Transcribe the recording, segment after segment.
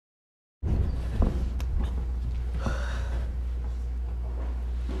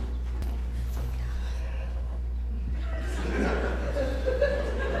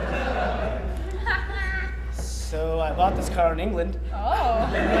bought this car in England. Oh.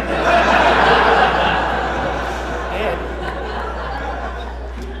 And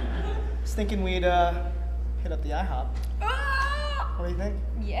I was thinking we'd hit up the IHOP. What do you think?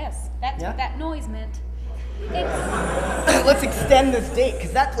 Yes, that's what that noise meant. It's... Let's extend this date,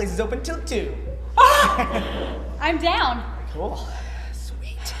 because that place is open till 2. I'm down. Cool.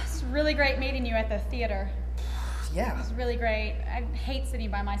 Sweet. It's really great meeting you at the theater. Yeah. It was really great. I hate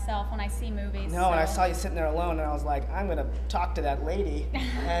sitting by myself when I see movies. No, and I saw you sitting there alone, and I was like, I'm going to talk to that lady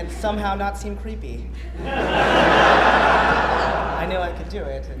and somehow not seem creepy. I knew I could do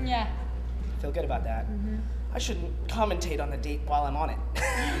it. And yeah. Feel good about that. Mm-hmm. I shouldn't commentate on the date while I'm on it.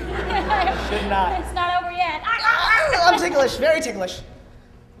 Should not. It's not over yet. I'm ticklish, very ticklish.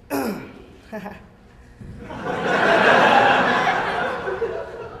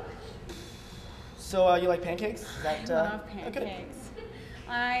 So, you like pancakes? Is that, I love pancakes.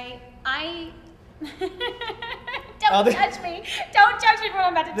 Okay. Don't judge me. Don't judge me for what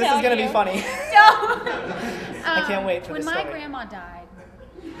I'm about to tell you. This is going to be funny. Don't. I can't wait for this When story. my grandma died.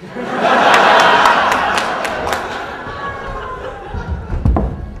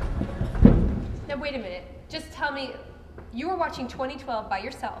 Now, wait a minute. Just tell me, you were watching 2012 by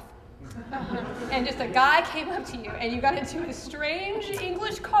yourself, and just a guy came up to you, and you got into a strange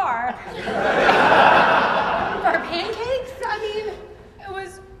English car for pancakes? I mean, It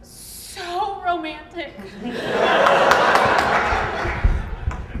was so romantic.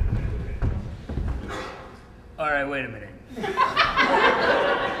 All right, wait a minute.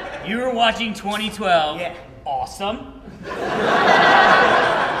 You were watching 2012. Yeah. Awesome.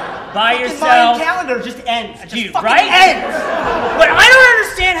 By Fucking yourself. My calendar just ends. It just Dude, fucking right? ends. But I don't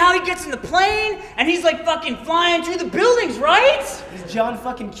understand how he gets in the plane and he's like fucking flying through the buildings, right? He's John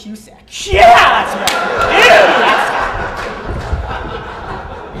fucking Cusack. Yeah! That's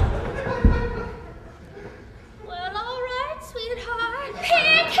Well, all right, sweetheart.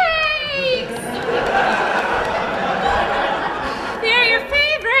 Pancakes! They're your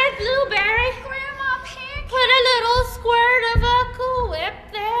favorite blueberry. Grandma pancakes. Put a little squirt of a Cool Whip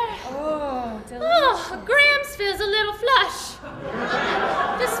there. oh, delicious. Oh, Grams feels a little flush.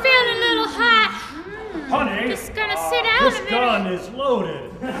 Just feeling a little hot. Honey, Just gonna sit down this a minute. gun is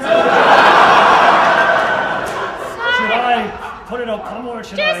loaded. Sorry. Should I put it up somewhere?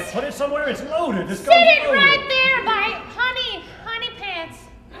 Should I Just put it somewhere? It's loaded. This Sit gun's it loaded. right there by honey pants.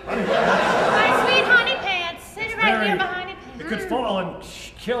 My sweet honey pants. Sit it right here behind it. It could fall and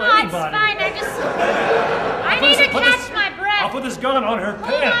kill Oh, it's anybody. fine. I need to catch my breath. I'll put this gun on her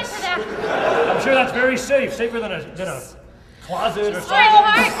Hold on pants. to that. I'm sure that's very safe. Safer than a closet or something.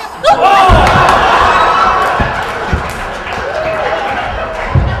 Sweetheart.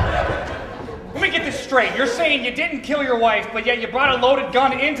 Let me get this straight. You're saying you didn't kill your wife, but yet you brought a loaded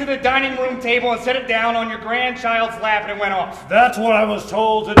gun into the dining room table and set it down on your grandchild's lap and it went off. That's what I was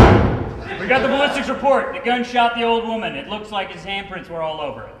told to do. We got the ballistics report. The gun shot the old woman. It looks like his handprints were all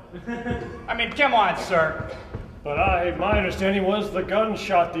over it. I mean, come on, sir. But my understanding was the gun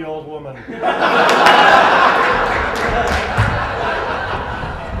shot the old woman.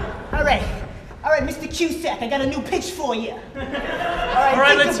 All right, Mr. Cusack, I got a new pitch for you. All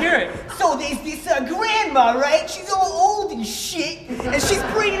right, let's hear it. So there's this grandma, right? She's all old and shit, and she's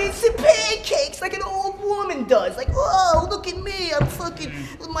bringing in some pancakes like an old woman does. Like, oh, look at me, I'm fucking,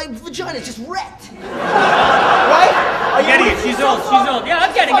 my vagina's just wrecked. Right? Are you Getting with it. me She's so old. far? She's old. Yeah,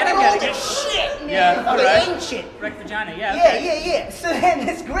 I'm getting it. I'm Fucking getting old it. as shit, man. Yeah, all Fucking right. ancient. Wrecked vagina. Yeah. Okay. Yeah. So then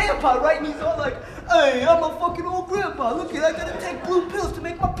this grandpa, right, and he's all like, hey, I'm a fucking old grandpa. Look at, I gotta take blue pills to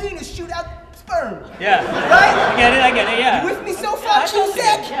make my penis shoot out sperm. Yeah. Right? I get it. Yeah. You with me so Yeah, far, I totally Cusack?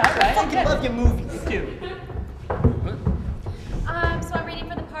 get it. Yeah, all right, I I fucking get it. love your movies. Dude. So I'm reading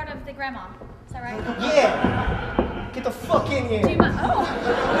for the part of the grandma. Is that right? Yeah. Get the fuck in Do you here. mind? Oh.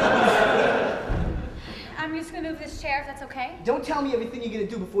 I'm just gonna move this chair if that's okay. Don't tell me everything you're gonna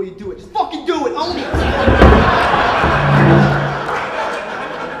do before you do it. Just fucking do it. Own it.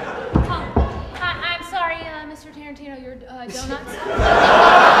 I'm sorry, Mr. Tarantino, your donuts.